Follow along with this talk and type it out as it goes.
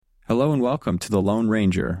Hello and welcome to The Lone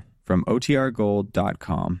Ranger from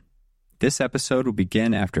OTRGold.com. This episode will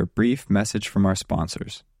begin after a brief message from our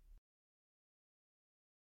sponsors.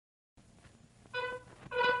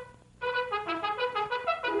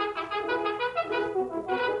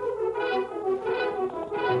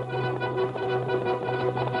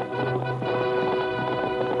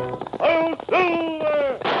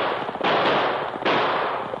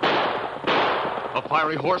 A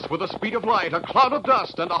fiery horse with the speed of light, a cloud of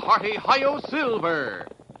dust, and a hearty Hi-Yo Silver,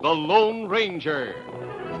 the Lone Ranger.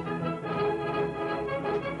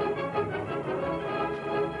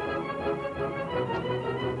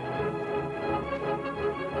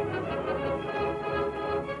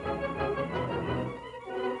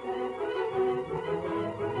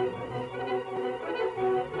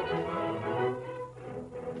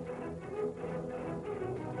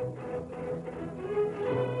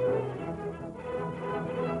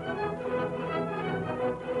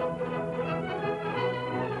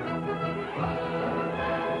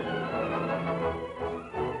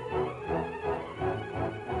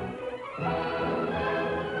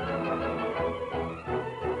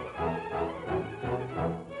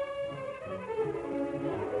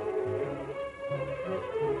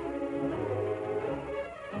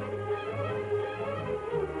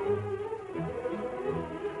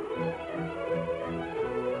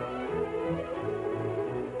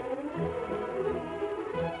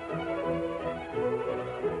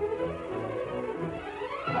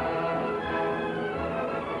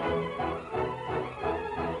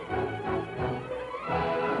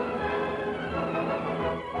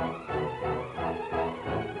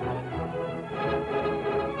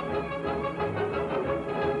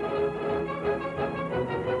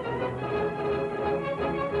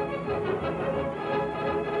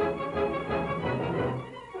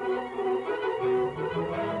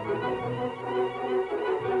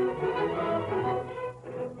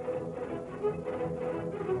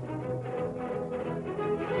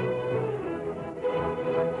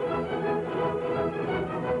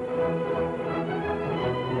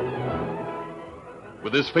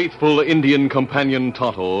 With his faithful Indian companion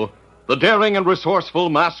Tonto, the daring and resourceful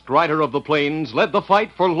masked rider of the plains led the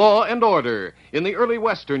fight for law and order in the early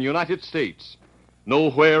western United States.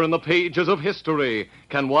 Nowhere in the pages of history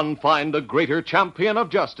can one find a greater champion of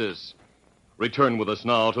justice. Return with us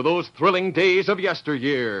now to those thrilling days of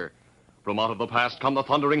yesteryear. From out of the past come the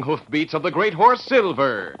thundering hoofbeats of the great horse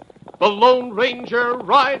Silver. The Lone Ranger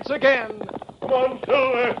rides again. Come on,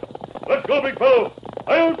 Silver. Let's go, big fellow.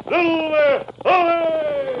 I'll Silver! Away!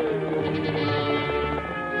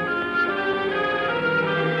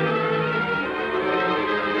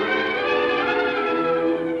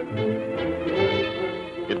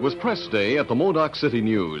 It was press day at the Modoc City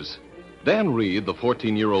News. Dan Reed, the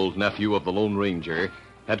 14-year-old nephew of the Lone Ranger,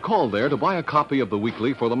 had called there to buy a copy of the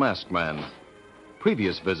weekly for the Masked Man.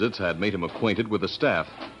 Previous visits had made him acquainted with the staff,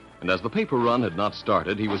 and as the paper run had not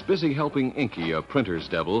started, he was busy helping Inky, a printer's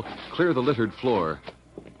devil, clear the littered floor.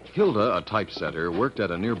 Hilda, a typesetter, worked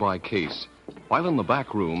at a nearby case, while in the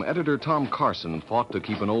back room, editor Tom Carson fought to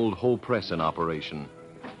keep an old hoe press in operation.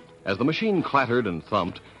 As the machine clattered and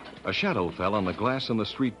thumped, a shadow fell on the glass in the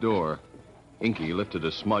street door. Inky lifted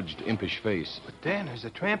a smudged, impish face. But, Dan, there's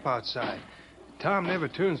a tramp outside. Tom never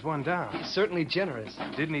turns one down. He's certainly generous.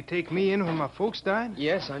 Didn't he take me in when my folks died?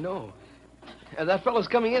 Yes, I know. That fellow's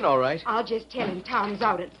coming in all right. I'll just tell him Tom's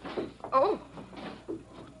out at... Oh.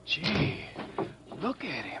 Gee, look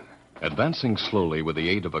at him. Advancing slowly with the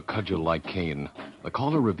aid of a cudgel-like cane, the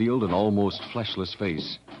caller revealed an almost fleshless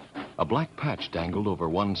face. A black patch dangled over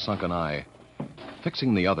one sunken eye.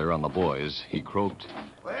 Fixing the other on the boys, he croaked,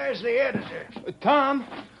 "Where's the editor?" Tom!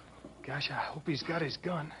 Gosh, I hope he's got his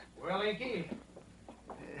gun. Well, Inky.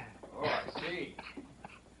 Oh, I see.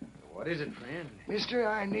 What is it, friend? Mister,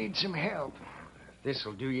 I need some help. If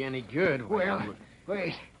this'll do you any good, Well,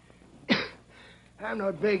 wait. I'm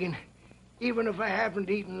not begging, even if I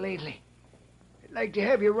haven't eaten lately. I'd like to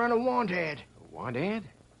have you run a want ad. A want ad?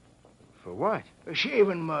 For what? A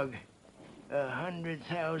shaving mug.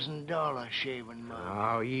 $100,000 shaving mug.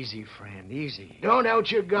 Oh, easy, friend, easy. Don't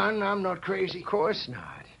out your gun. I'm not crazy. Of course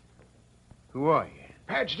not. Who are you?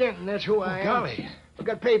 Patch Denton, that's who I am. Golly. I've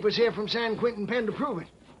got papers here from San Quentin Pen to prove it.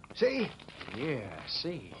 See? Yeah, I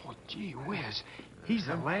see. Oh, gee whiz. He's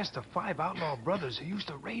the last of 5 outlaw brothers who used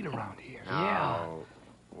to raid around here. Yeah.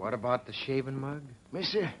 What about the shaving mug?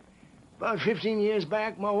 Mister, about 15 years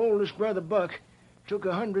back, my oldest brother, Buck, took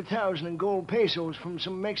 100,000 in gold pesos from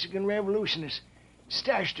some Mexican revolutionists.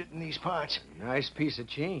 Stashed it in these parts. Nice piece of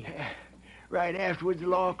change. Right afterward, the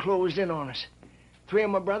law closed in on us. 3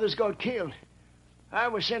 of my brothers got killed. I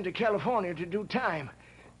was sent to California to do time.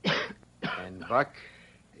 And Buck?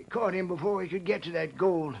 They caught him before he could get to that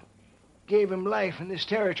gold. Gave him life in this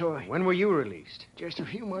territory. When were you released? Just a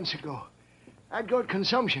few months ago. I'd got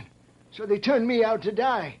consumption, so they turned me out to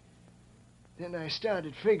die. Then I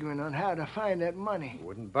started figuring on how to find that money.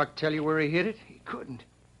 Wouldn't Buck tell you where he hid it? He couldn't.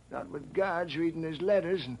 Not with guards reading his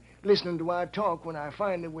letters and listening to our talk when I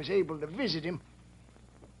finally was able to visit him.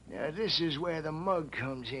 Now, this is where the mug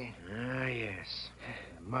comes in. Ah, yes.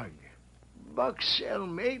 The mug. Buck's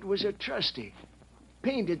cellmate was a trustee.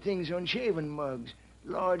 Painted things on shaving mugs.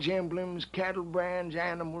 Large emblems, cattle brands,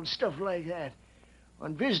 animals, stuff like that.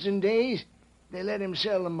 On visiting days, they let him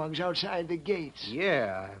sell the mugs outside the gates.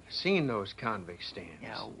 Yeah, I've seen those convict stands.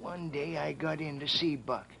 Now, one day I got in to see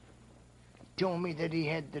Buck. He told me that he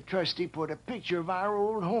had the trustee put a picture of our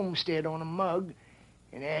old homestead on a mug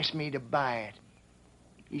and asked me to buy it.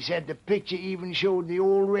 He said the picture even showed the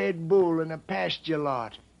old red bull in a pasture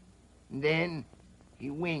lot. And then he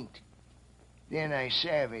winked. Then I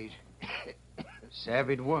savvied.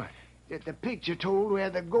 Savvied what? That the picture told where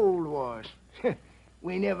the gold was.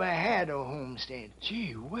 We never had a homestead.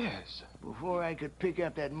 Gee whiz. Before I could pick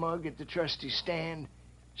up that mug at the trustee's stand,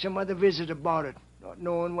 some other visitor bought it, not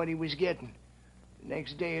knowing what he was getting. The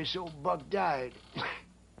next day or so, Buck died.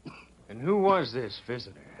 And who was this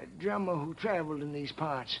visitor? A drummer who traveled in these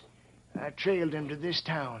parts. I trailed him to this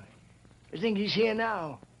town. I think he's here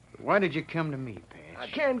now. Why did you come to me, I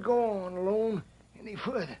Patch? can't go on alone any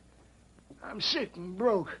further. I'm sick and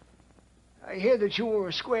broke. I hear that you were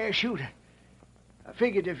a square shooter. I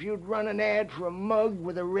figured if you'd run an ad for a mug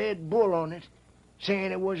with a red bull on it,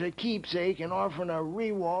 saying it was a keepsake and offering a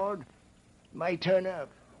reward, it might turn up.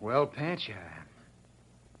 Well, Patch,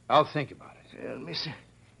 I'll think about it. Well, mister,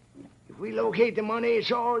 if we locate the money,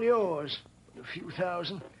 it's all yours. A few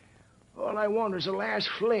thousand. All I want is a last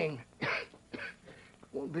fling.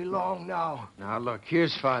 Won't be long now. Now, look,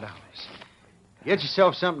 here's $5. Get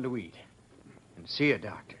yourself something to eat. And see a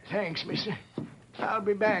doctor. Thanks, mister. I'll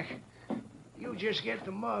be back. You just get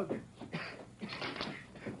the mug.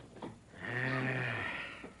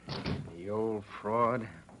 The old fraud.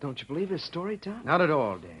 Don't you believe his story, Tom? Not at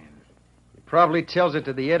all, Dan. He probably tells it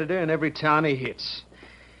to the editor in every town he hits.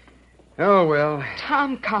 Oh, well.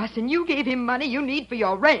 Tom Carson, you gave him money you need for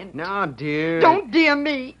your rent. Now, dear. Don't dear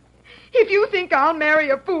me. If you think I'll marry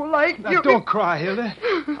a fool like Now, you... don't cry, Hilda.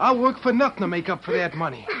 I'll work for nothing to make up for that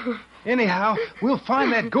money. Anyhow, we'll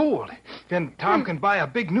find that gold. Then Tom can buy a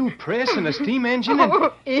big new press and a steam engine and...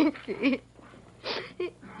 Oh, Inky.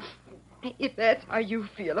 If that's how you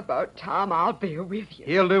feel about Tom, I'll bear with you.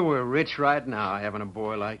 Hilda, we're rich right now, having a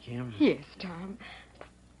boy like him. Yes, Tom.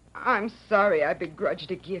 I'm sorry I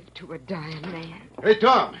begrudged a gift to a dying man. Hey,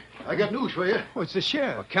 Tom, I got news for you. Oh, it's the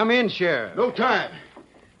sheriff. Well, come in, Sheriff. No time.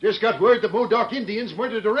 Just got word the Modoc Indians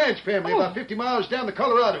murdered a ranch family about 50 miles down the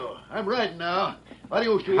Colorado. I'm riding now.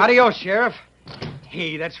 Adios to you. Adios, Sheriff.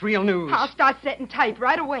 Hey, that's real news. I'll start setting type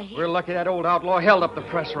right away. We're lucky that old outlaw held up the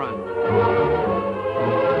press run.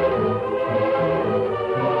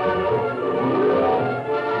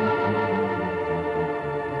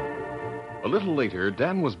 A little later,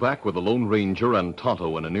 Dan was back with the Lone Ranger and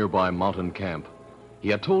Tonto in a nearby mountain camp. He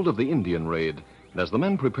had told of the Indian raid, and as the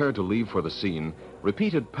men prepared to leave for the scene,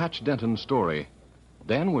 repeated Patch Denton's story.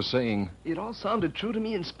 Dan was saying, It all sounded true to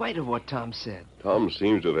me in spite of what Tom said. Tom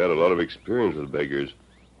seems to have had a lot of experience with beggars.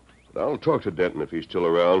 But I'll talk to Denton if he's still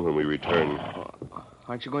around when we return.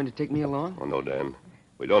 Aren't you going to take me along? Oh, no, Dan.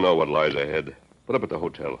 We don't know what lies ahead. Put up at the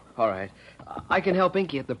hotel. All right. I can help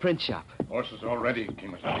Inky at the print shop. Horses all ready,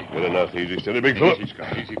 Kimasabi. Good enough. Easy, steady, big fella. Easy,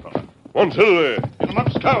 Scott. Easy, fella. One settle there. Get him up,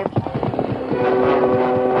 stout.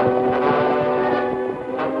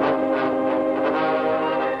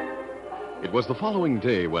 It was the following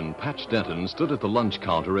day when Patch Denton stood at the lunch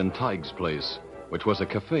counter in Tig's place, which was a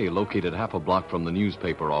cafe located half a block from the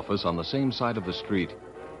newspaper office on the same side of the street.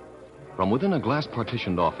 From within a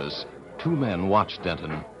glass-partitioned office, two men watched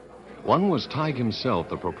Denton. One was Tig himself,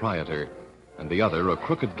 the proprietor, and the other a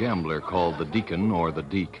crooked gambler called the Deacon or the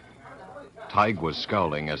Deke. Tig was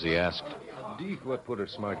scowling as he asked, Deke, what put a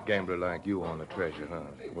smart gambler like you on the treasure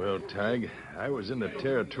hunt? Well, Tig, I was in the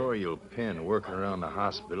territorial pen working around the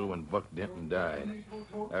hospital when Buck Denton died.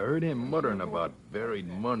 I heard him muttering about buried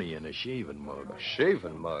money in a shaving mug. A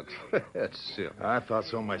shaving mug? That's silly. I thought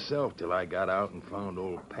so myself till I got out and found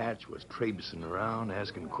old Patch was traipsing around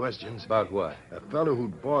asking questions. About what? A fellow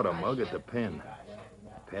who'd bought a mug at the pen.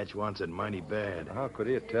 Patch wants it mighty bad. How could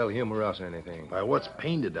it tell him or us anything? By what's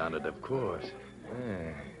painted on it, of course.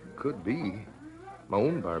 Could be. My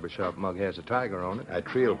own barbershop mug has a tiger on it. I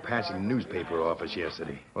trailed Patch in the newspaper office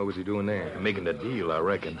yesterday. What was he doing there? Making a deal, I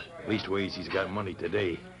reckon. Leastways, he's got money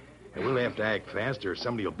today. And we'll have to act fast or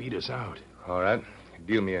somebody will beat us out. All right.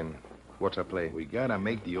 Deal me in. What's our play? We gotta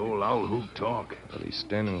make the old owl hoop talk. Well, he's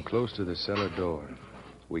standing close to the cellar door.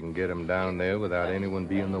 We can get him down there without anyone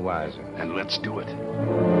being the wiser. And let's do it.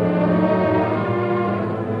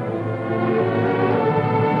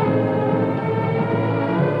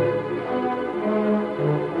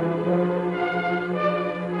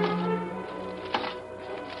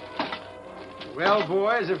 Well,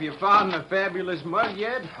 boys, have you found the fabulous mug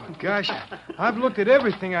yet? Oh, gosh, I've looked at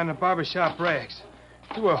everything on the barbershop racks.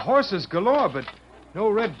 There were horses galore, but no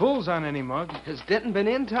Red Bulls on any mug. Has Denton been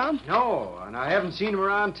in, Tom? No, and I haven't seen him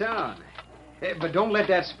around town. But don't let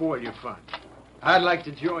that spoil your fun. I'd like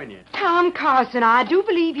to join you. Tom Carson, I do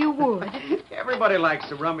believe you would. Everybody likes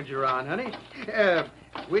to rummage around, honey.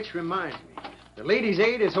 Which reminds me, the Ladies'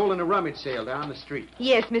 Aid is holding a rummage sale down the street.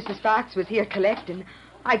 Yes, Mrs. Fox was here collecting.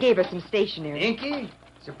 I gave her some stationery. Inky,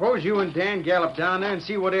 suppose you and Dan gallop down there and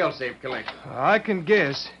see what else they've collected. I can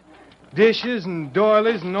guess. Dishes and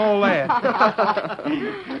doilies and all that.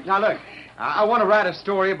 Now, look, I want to write a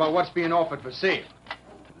story about what's being offered for sale.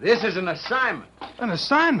 This is an assignment. An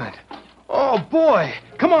assignment? Oh, boy.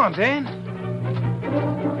 Come on, Dan.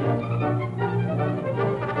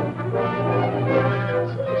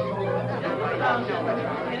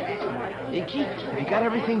 Inky, you got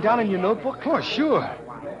everything down in your notebook? Oh, sure.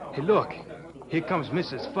 Hey, look. Here comes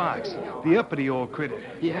Mrs. Fox, the uppity old critter.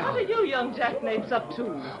 Yeah. What are you young jackanapes up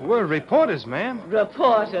to? We're reporters, ma'am.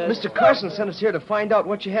 Reporters? Mr. Carson sent us here to find out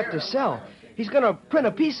what you have to sell. He's going to print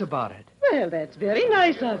a piece about it. Well, that's very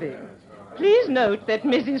nice of him. Please note that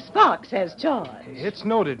Mrs. Fox has charge. It's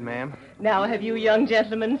noted, ma'am. Now, have you young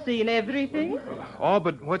gentlemen seen everything? All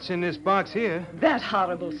but what's in this box here. That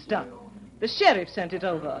horrible stuff. The sheriff sent it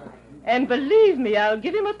over. And believe me, I'll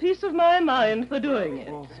give him a piece of my mind for doing it.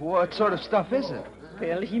 Well, what sort of stuff is it?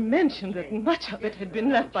 Well, he mentioned that much of it had been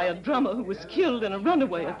left by a drummer who was killed in a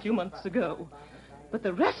runaway a few months ago. But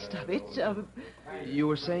the rest of it... You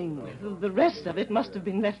were saying... Well, the rest of it must have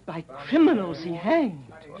been left by criminals he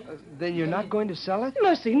hanged. Then you're not going to sell it?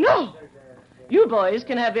 Mercy, no. You boys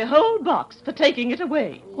can have your whole box for taking it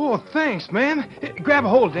away. Oh, thanks, ma'am. Grab a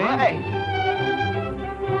hold, Dan. Right.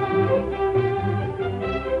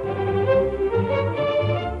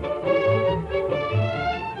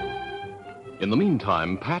 In the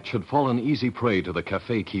meantime, Patch had fallen easy prey to the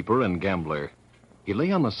cafe keeper and gambler. He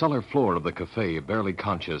lay on the cellar floor of the cafe, barely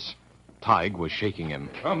conscious. Tige was shaking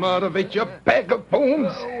him. Come out of it, you bag of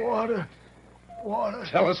bones. Water. Water.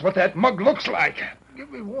 Tell us what that mug looks like.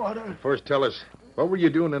 Give me water. First, tell us, what were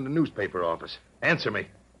you doing in the newspaper office? Answer me.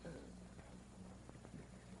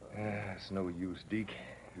 It's no use, Deke.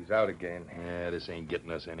 He's out again. Yeah, this ain't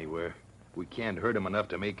getting us anywhere. We can't hurt him enough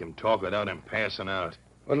to make him talk without him passing out.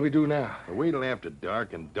 What do we do now? We'll wait till after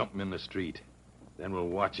dark and dump him in the street. Then we'll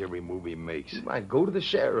watch every move he makes. We might go to the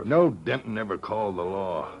sheriff. No, Denton never called the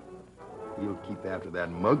law. He'll keep after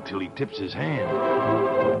that mug till he tips his hand.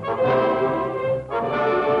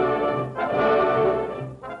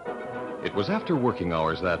 It was after working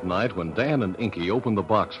hours that night when Dan and Inky opened the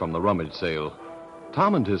box from the rummage sale.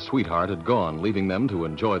 Tom and his sweetheart had gone, leaving them to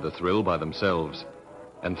enjoy the thrill by themselves.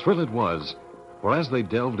 And thrill it was, for as they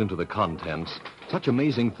delved into the contents, such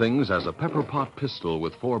amazing things as a pepper pot pistol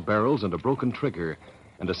with 4 barrels and a broken trigger,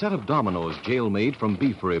 and a set of dominoes jail-made from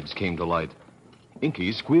beef ribs came to light.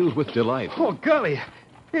 Inky squealed with delight. Oh, golly.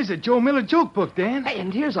 Here's a Joe Miller joke book, Dan. Hey,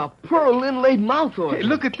 and here's a pearl inlaid mouth organ. Hey,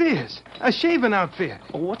 look at this. A shaving outfit.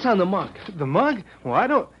 Oh, what's on the mug? The mug? Well, I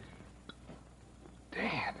don't...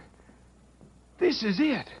 Dan. This is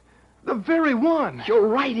it. The very one. You're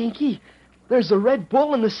right, Inky. There's the Red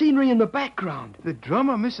Bull and the scenery in the background. The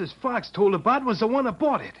drummer Mrs. Fox told about was the one that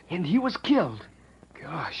bought it. And he was killed.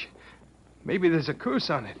 Gosh. Maybe there's a curse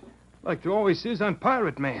on it. Like there always is on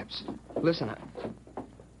pirate maps. Listen, I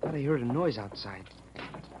thought I heard a noise outside.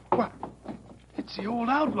 What? It's the old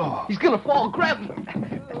outlaw. He's gonna fall. Grab him.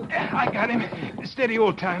 I got him. Steady,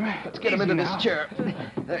 old timer. Let's get him into this chair.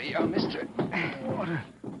 There you are, mister. Water.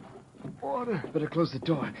 Water. Better close the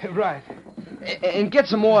door. Right. And get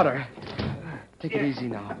some water. Take it easy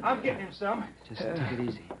now. I'm getting him some. Just take it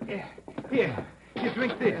easy. Here. You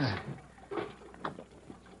drink this.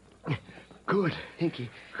 Good. Hinky.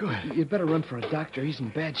 Good. You'd better run for a doctor. He's in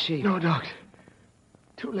bad shape. No, Doc.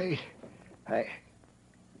 Too late.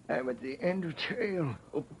 I'm at the end of trail.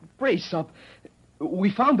 Oh, brace up. We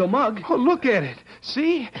found the mug. Oh, look at it.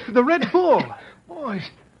 See? The Red Bull. Boys,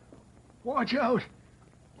 watch out.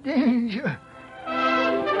 Danger.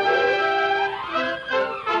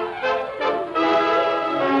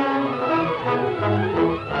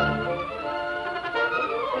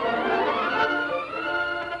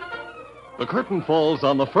 The curtain falls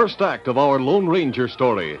on the first act of our Lone Ranger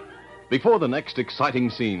story. Before the next exciting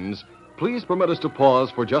scenes, please permit us to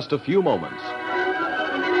pause for just a few moments.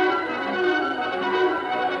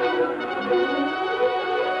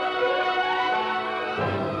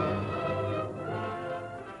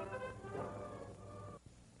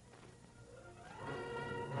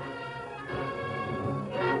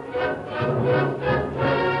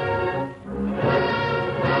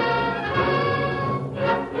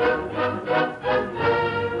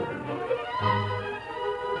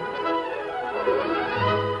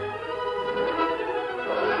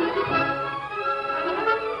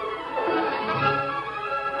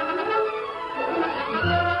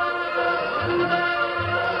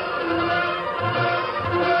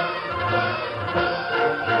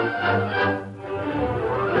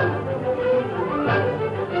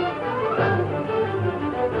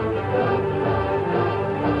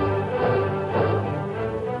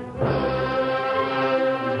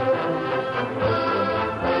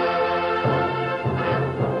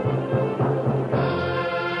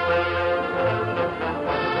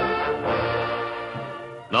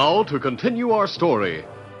 Now, to continue our story.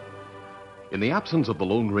 In the absence of the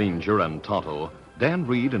Lone Ranger and Tonto, Dan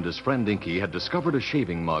Reed and his friend Inky had discovered a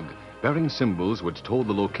shaving mug bearing symbols which told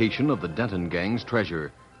the location of the Denton gang's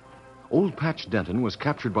treasure. Old Patch Denton was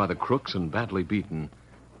captured by the crooks and badly beaten.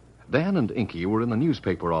 Dan and Inky were in the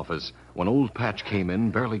newspaper office when Old Patch came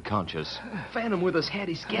in, barely conscious. Phantom with his hat.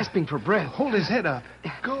 He's gasping for breath. Hold his head up.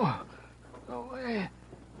 Go. Away.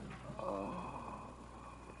 Oh.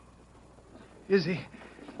 Is he?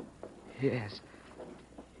 Yes.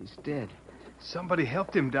 He's dead. Somebody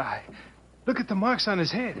helped him die. Look at the marks on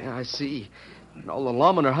his head. Yeah, I see. And all the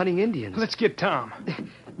lawmen are hunting Indians. Let's get Tom.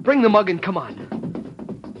 Bring the mug and come on.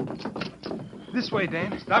 This way,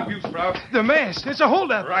 Dan. Stop, you Sprout. The mask. It's a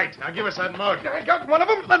holdup. Right. Now give us that mug. I got one of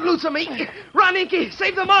them. Let loose of me. Run, Inky.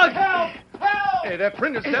 Save the mug. Help! Help! Hey, that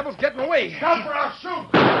Prentice devil's getting away. Stop or I'll shoot.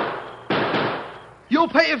 You'll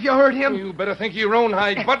pay if you hurt him. You better think of your own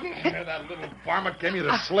hide, Button. That little varmint gave me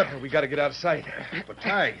the slip. We got to get out of sight. But,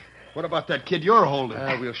 Ty, what about that kid you're holding?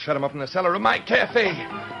 We'll shut him up in the cellar of my cafe.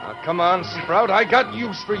 Now, come on, Sprout. I got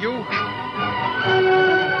use for you.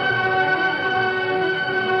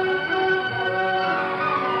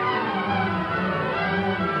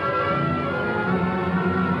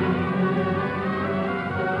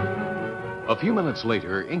 A few minutes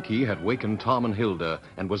later, Inky had wakened Tom and Hilda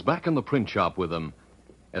and was back in the print shop with them.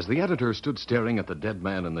 As the editor stood staring at the dead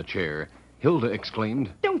man in the chair, Hilda exclaimed,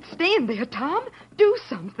 Don't stand there, Tom. Do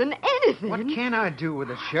something, anything. What can I do with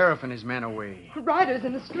the sheriff and his men away? Riders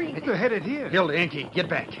in the street. They're headed here. Hilda, Inky, get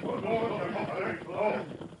back. Hey,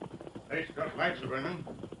 got lights burning.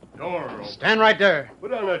 Door open. Stand right there.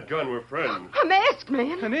 Put down that gun. We're friends. A masked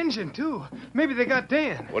man. An engine, too. Maybe they got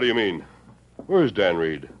Dan. What do you mean? Where's Dan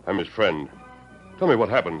Reed? I'm his friend. Tell me what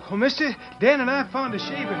happened. Oh, mister, Dan and I found a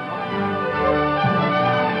shaving mug.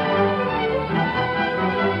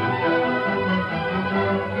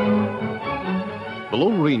 The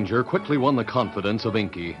Lone Ranger quickly won the confidence of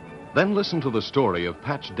Inky, then listened to the story of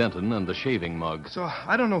Patch Denton and the shaving mug. So,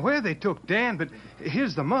 I don't know where they took Dan, but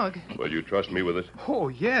here's the mug. Will you trust me with it? Oh,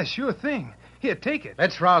 yeah, sure thing. Here, take it.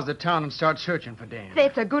 Let's rouse the town and start searching for Dan.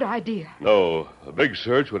 That's a good idea. No. A big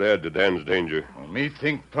search would add to Dan's danger. Well, me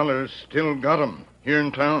think fellers still got him here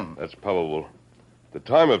in town. That's probable. At the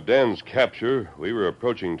time of Dan's capture, we were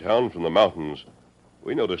approaching town from the mountains.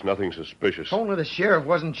 We noticed nothing suspicious. Only the sheriff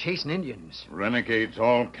wasn't chasing Indians. Renegades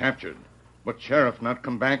all captured. But sheriff not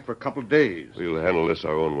come back for a couple days. We'll handle this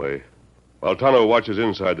our own way. While Tonto watches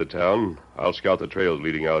inside the town, I'll scout the trails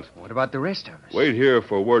leading out. What about the rest of us? Wait here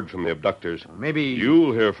for word from the abductors. Maybe...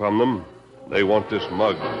 You'll hear from them. They want this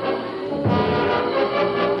mug.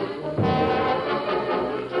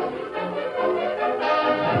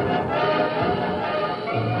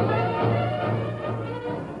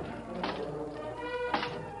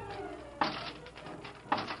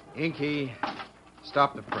 Inky,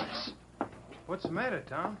 stop the press. What's the matter,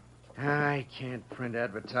 Tom? I can't print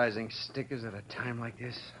advertising stickers at a time like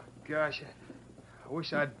this. Gosh, I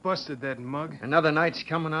wish I'd busted that mug. Another night's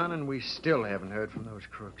coming on, and we still haven't heard from those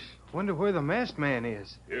crooks. Wonder where the masked man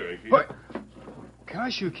is. Here, Inky. What?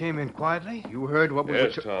 Gosh, you came in quietly. You heard what we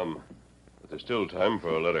Yes, were... Tom. But there's still time for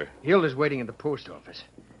a letter. Hilda's waiting at the post office.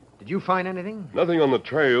 Did you find anything? Nothing on the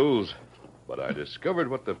trails, but I discovered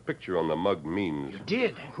what the picture on the mug means. You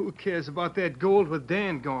did? Who cares about that gold with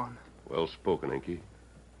Dan gone? Well spoken, Inky.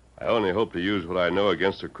 I only hope to use what I know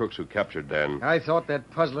against the crooks who captured Dan. I thought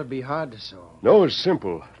that puzzle would be hard to solve. No, it's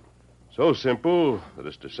simple. So simple that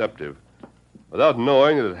it's deceptive. Without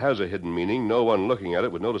knowing that it has a hidden meaning, no one looking at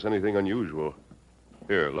it would notice anything unusual.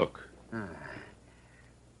 Here, look.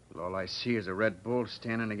 Well, all I see is a red bull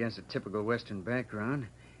standing against a typical western background.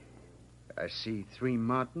 I see 3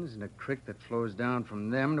 mountains and a creek that flows down from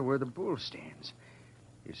them to where the bull stands.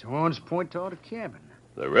 His horns point toward a cabin.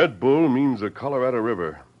 The Red Bull means the Colorado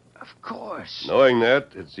River. Of course. Knowing that,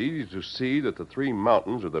 it's easy to see that the 3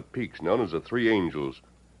 mountains are the peaks known as the 3 Angels.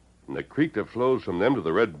 And the creek that flows from them to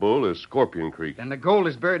the Red Bull is Scorpion Creek. And the gold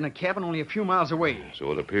is buried in a cabin only a few miles away.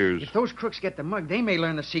 So it appears. If those crooks get the mug, they may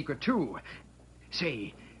learn the secret, too.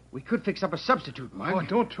 Say, we could fix up a substitute mug. Oh,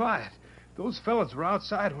 don't try it. Those fellas were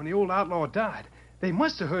outside when the old outlaw died. They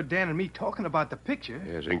must have heard Dan and me talking about the picture.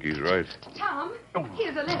 Yes, Inky's right. Tom,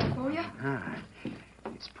 here's a letter for you.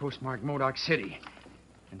 It's postmarked Modoc City.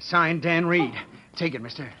 And signed Dan Reed. Take it,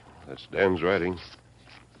 mister. That's Dan's writing.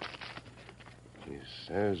 He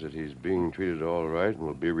says that he's being treated all right and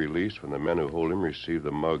will be released when the men who hold him receive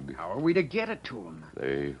the mug. How are we to get it to him?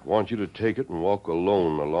 They want you to take it and walk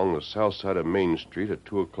alone along the south side of Main Street at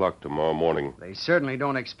 2 o'clock tomorrow morning. They certainly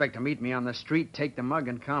don't expect to meet me on the street, take the mug,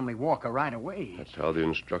 and calmly walk right away. That's how the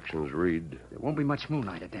instructions read. There won't be much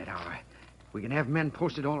moonlight at that hour. We can have men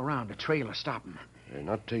posted all around to trail or stop them. They're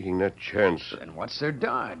not taking that chance. Then what's their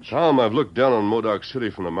dodge? Tom, I've looked down on Modoc City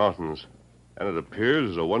from the mountains, and it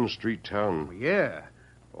appears as a one-street town. Yeah.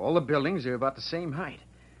 All the buildings are about the same height.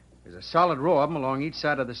 There's a solid row of them along each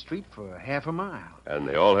side of the street for half a mile. And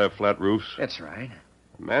they all have flat roofs? That's right.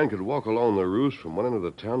 A man could walk along the roofs from one end of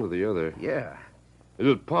the town to the other. Yeah. Is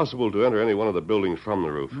it possible to enter any one of the buildings from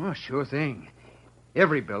the roof? Oh, sure thing.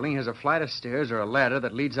 Every building has a flight of stairs or a ladder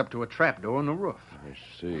that leads up to a trapdoor in the roof. I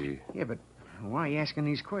see. Yeah, but why are you asking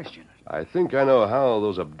these questions? I think I know how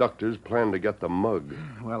those abductors plan to get the mug.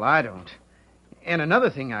 Well, I don't. And another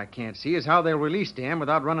thing I can't see is how they'll release Dan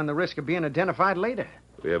without running the risk of being identified later.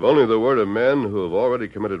 We have only the word of men who have already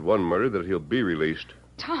committed one murder that he'll be released.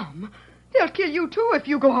 Tom, they'll kill you, too, if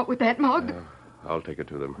you go out with that mug. I'll take it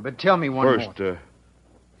to them. But tell me one more.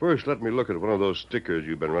 First, let me look at one of those stickers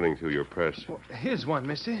you've been running through your press. Well, here's one,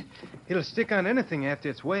 mister. It'll stick on anything after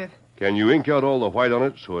it's wet. Can you ink out all the white on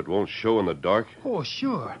it so it won't show in the dark? Oh,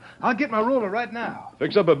 sure. I'll get my roller right now.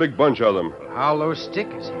 Fix up a big bunch of them. How'll those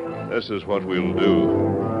stickers? This is what we'll do.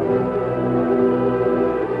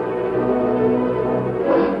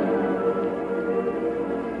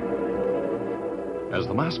 As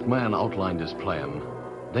the masked man outlined his plan,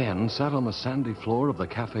 Dan sat on the sandy floor of the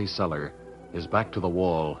cafe cellar, his back to the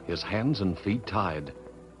wall, his hands and feet tied.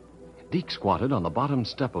 Deke squatted on the bottom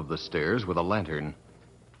step of the stairs with a lantern.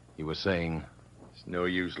 He was saying, "It's no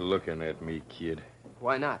use looking at me, kid.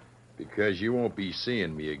 Why not? Because you won't be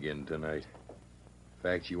seeing me again tonight. In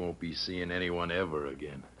fact, you won't be seeing anyone ever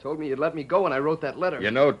again. Told me you'd let me go when I wrote that letter.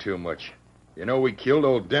 You know too much. You know we killed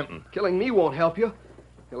old Denton. Killing me won't help you.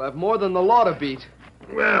 He'll have more than the law to beat.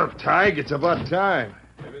 Well, Tige, it's about time.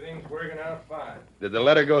 Everything's working out fine. Did the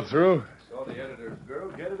letter go through? Saw the editor's girl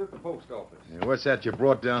get it at the post office. And what's that you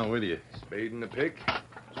brought down with you? Spade and the pick.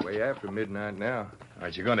 It's way after midnight now.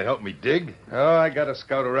 Aren't you going to help me dig? Oh, I got to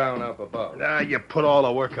scout around up above. You put all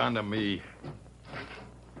the work onto me.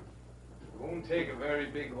 Won't take a very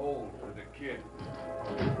big hole for the kid.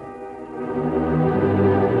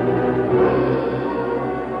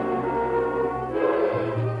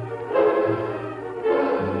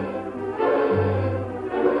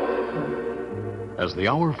 As the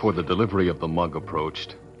hour for the delivery of the mug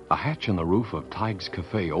approached, a hatch in the roof of Tige's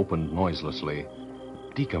Cafe opened noiselessly.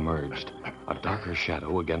 Deke emerged, a darker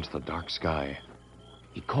shadow against the dark sky.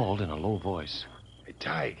 He called in a low voice. Hey,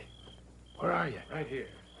 Tige, where are you? Right here.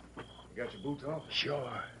 You got your boots off? Sure.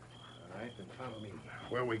 All right, then follow me.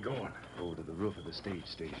 Where are we going? Over to the roof of the stage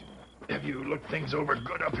station. Have you looked things over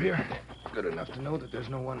good up here? Good enough to know that there's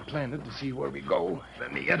no one planted to see where we go.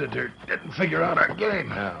 Then the editor didn't figure out our game.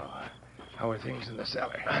 Now, how are things in the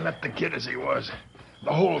cellar? I left the kid as he was.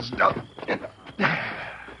 The hole's dug.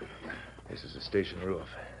 This is the station roof.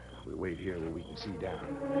 We wait here where we can see down.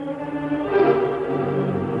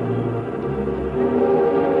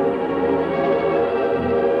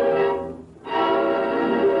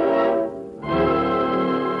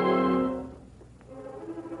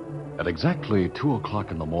 At exactly 2 o'clock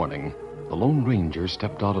in the morning, the Lone Ranger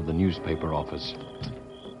stepped out of the newspaper office.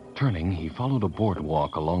 Turning, he followed a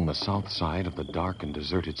boardwalk along the south side of the dark and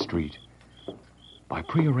deserted street. By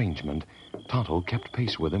prearrangement, Tonto kept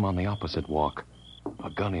pace with him on the opposite walk, a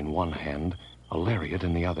gun in one hand, a lariat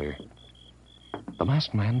in the other. The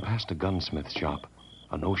masked man passed a gunsmith shop,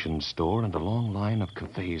 a notion store, and a long line of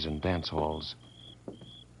cafes and dance halls.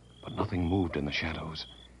 But nothing moved in the shadows,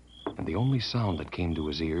 and the only sound that came to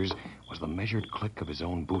his ears was the measured click of his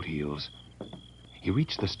own boot heels. He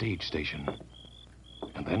reached the stage station,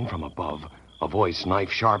 and then from above, A voice,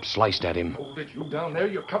 knife sharp, sliced at him. Hold it, you down there.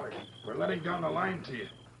 You're covered. We're letting down the line to you.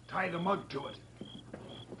 Tie the mug to it.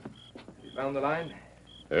 You found the line?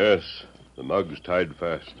 Yes, the mug's tied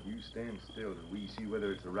fast. You stand still till we see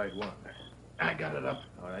whether it's the right one. I got it up.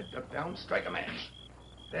 All right, duck down, strike a match.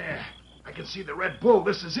 There. I can see the Red Bull.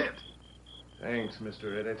 This is it. Thanks,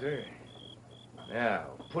 Mr. Editor.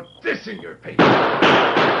 Now, put this in your paper.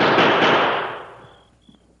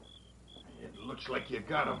 It looks like you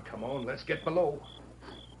got him. Come on, let's get below.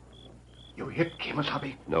 You hit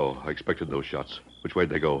Kemosabe? No, I expected those shots. Which way'd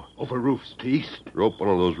they go? Over roofs to east. Rope one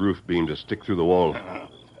of those roof beams to stick through the wall.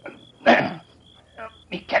 There.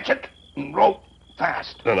 Me catch it and rope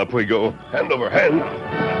fast. Then up we go, hand over hand.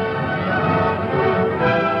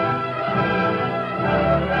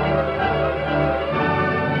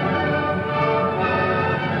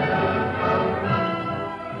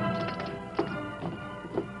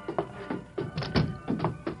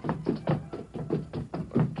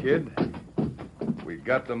 Kid, we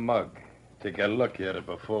got the mug. Take a look at it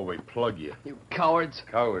before we plug you. You cowards.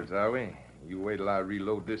 Cowards, are we? You wait till I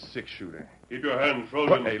reload this six-shooter. Keep your hands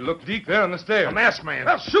frozen. Hey, look deep there on the stairs. A masked man.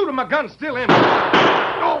 Well, shoot him. My gun's still in.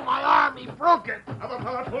 Oh, my arm. He broke it. Have a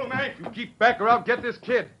fella pull knife. You keep back or I'll get this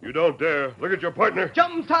kid. You don't dare. Look at your partner.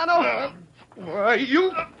 Jump him, Tonto. Why,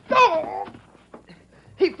 you... Oh!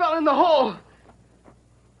 He fell in the hole.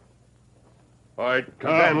 All right,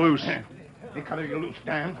 cut Dan loose. They cut you loose,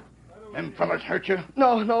 Dan. Them fellas hurt you?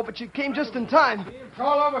 No, but you came just in time.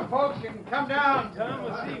 Call over, folks. You can come down. Tom,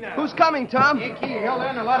 we'll see now. Who's coming, Tom? Icky, Hilda,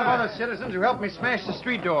 and a lot of other citizens who helped me smash the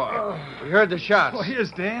street door. We heard the shots. Oh,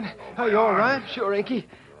 here's Dan. Are you all right? Sure, Inky.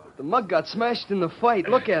 The mug got smashed in the fight.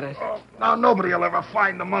 Look at it. Now nobody will ever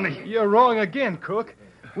find the money. You're wrong again, Cook.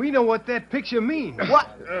 We know what that picture means.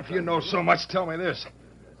 What? If you know so much, tell me this.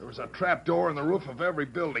 There was a trap door in the roof of every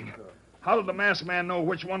building. How did the masked man know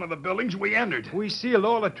which one of the buildings we entered? We sealed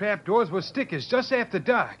all the trap doors with stickers just after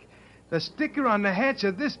dark. The sticker on the hatch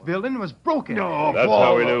of this building was broken. No, That's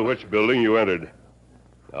how we knew which building you entered.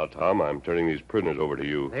 Now, Tom, I'm turning these prisoners over to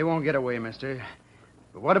you. They won't get away, mister.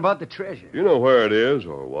 But what about the treasure? You know where it is,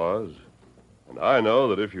 or was. And I know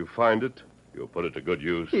that if you find it, you'll put it to good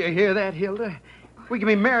use. You hear that, Hilda? We can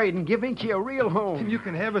be married and give Inky a real home. And you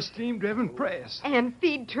can have a steam-driven press. And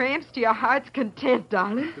feed tramps to your heart's content,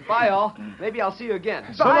 darling. Goodbye, all. Maybe I'll see you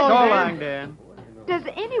again. So long, Dan. Does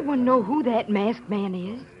anyone know who that masked man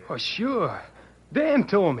is? Oh, sure. Dan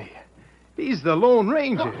told me. He's the Lone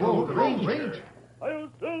Ranger. The Lone Ranger. I'll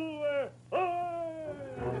Silver! Aye!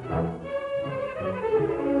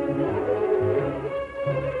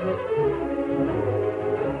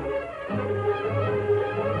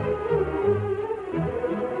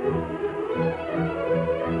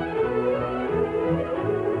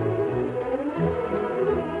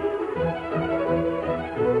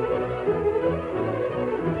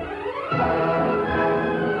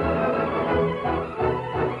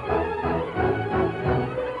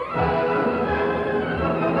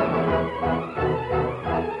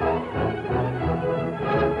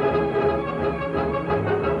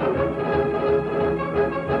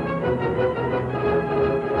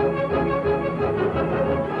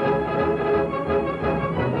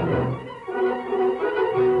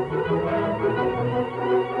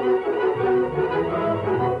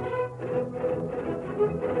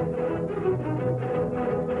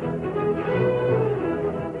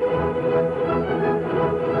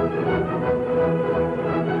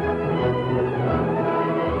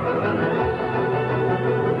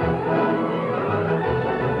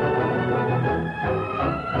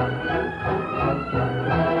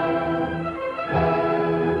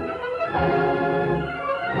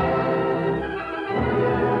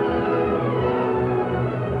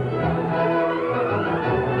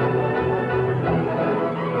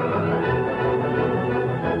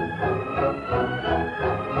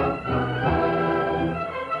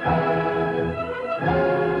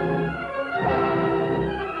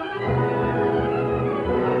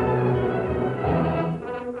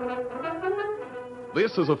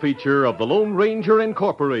 This is a feature of the Lone Ranger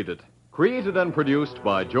Incorporated, created and produced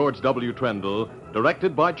by George W. Trendle,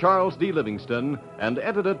 directed by Charles D. Livingston, and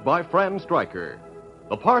edited by Fran Stryker.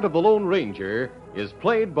 The part of the Lone Ranger is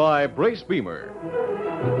played by Brace Beamer.